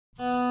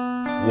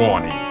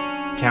Warning,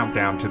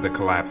 countdown to the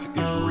collapse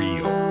is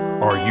real.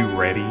 Are you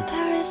ready?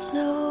 There is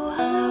no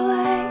other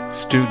way.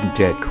 Student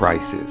debt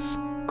crisis,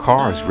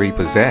 cars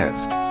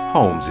repossessed,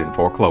 homes in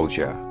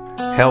foreclosure,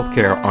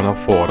 healthcare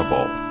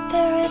unaffordable.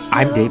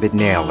 I'm David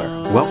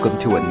Naylor. Welcome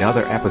to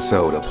another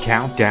episode of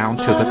Countdown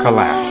to the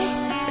Collapse,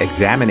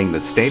 examining the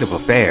state of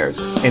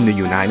affairs in the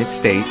United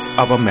States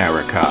of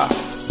America.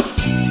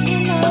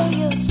 You know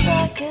your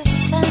circus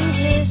tent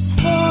is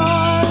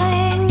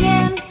falling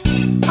in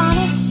on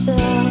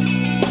itself,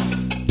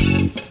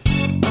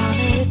 on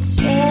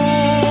itself.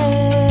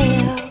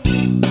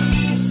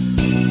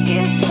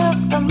 You took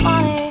the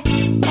money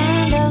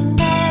and a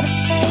net of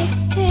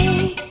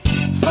safety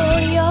for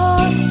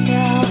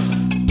yourself,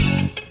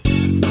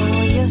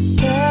 for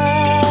yourself.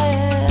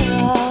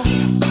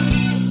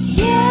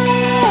 Yeah,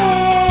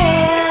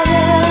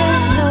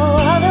 there's no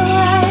other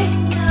way,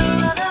 no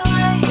other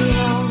way. We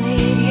don't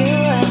need you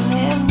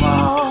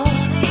anymore.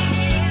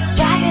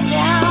 Strike it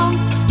down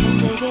and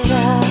dig it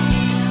up.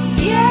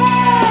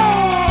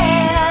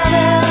 Yeah,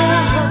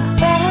 there's a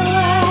better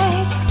way,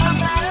 a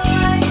better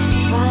way.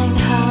 Find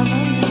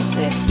harmony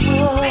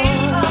before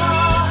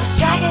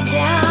strike it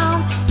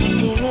down and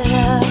give it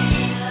up.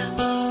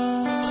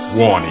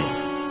 Warning,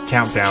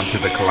 countdown to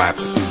the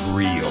collapse is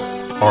real.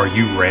 Are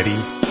you ready?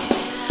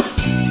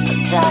 The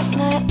dark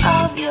night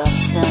of your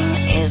sin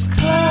is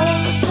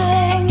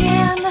closing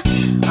in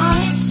on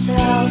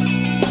itself,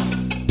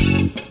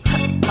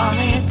 on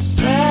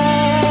itself.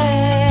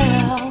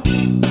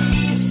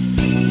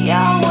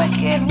 Your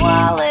wicked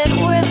wallet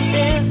with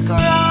is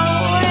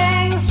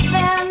growing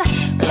thin.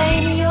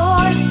 Blame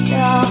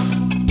yourself,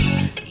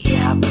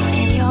 yeah,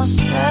 blame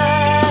yourself.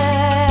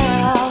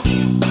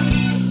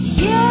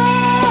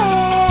 Yeah,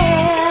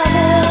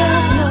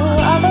 there's no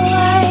other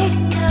way,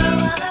 no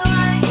other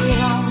way. We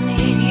don't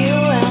need you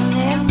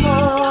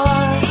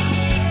anymore.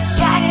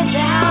 Strike it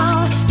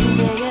down and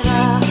dig it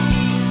up.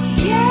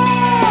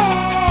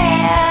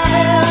 Yeah,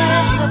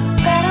 there's a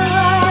better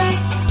way,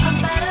 a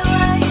better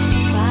way.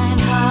 Find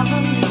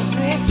harmony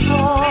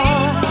before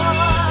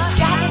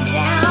strike it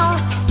down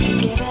and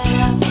give it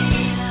up.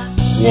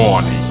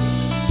 Warning,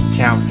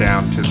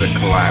 countdown to the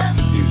collapse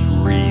is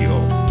real.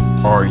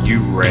 Are you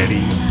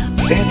ready?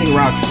 Standing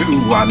Rock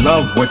Sue, I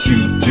love what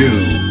you do.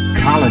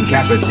 Colin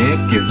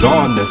Kaepernick is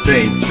on the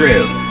same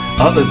trip.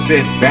 Others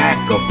sit back,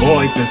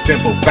 avoid the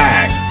simple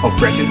facts.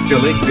 Oppression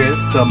still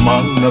exists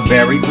among the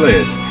very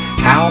bliss.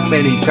 How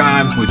many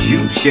times would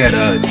you shed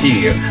a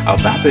tear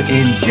about the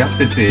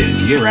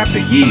injustices year after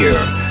year?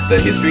 The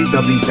histories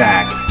of these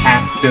acts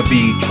have to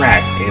be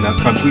tracked in a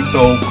country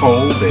so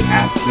cold it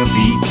has to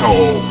be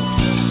told.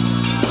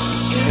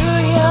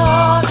 Through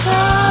your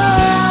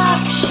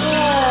corruption,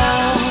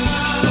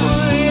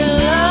 we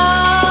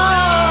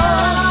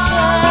lost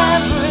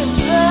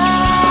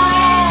everything,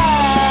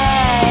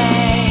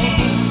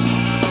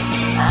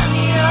 and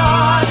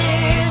your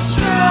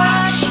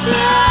destruction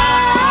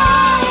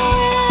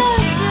is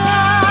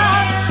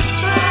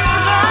just to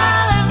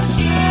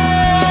balance it.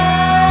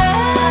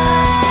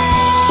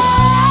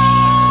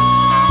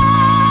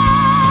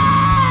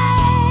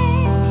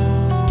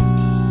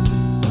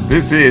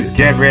 This is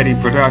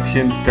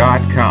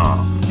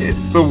GetReadyProductions.com.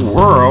 It's the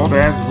world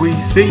as we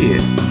see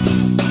it.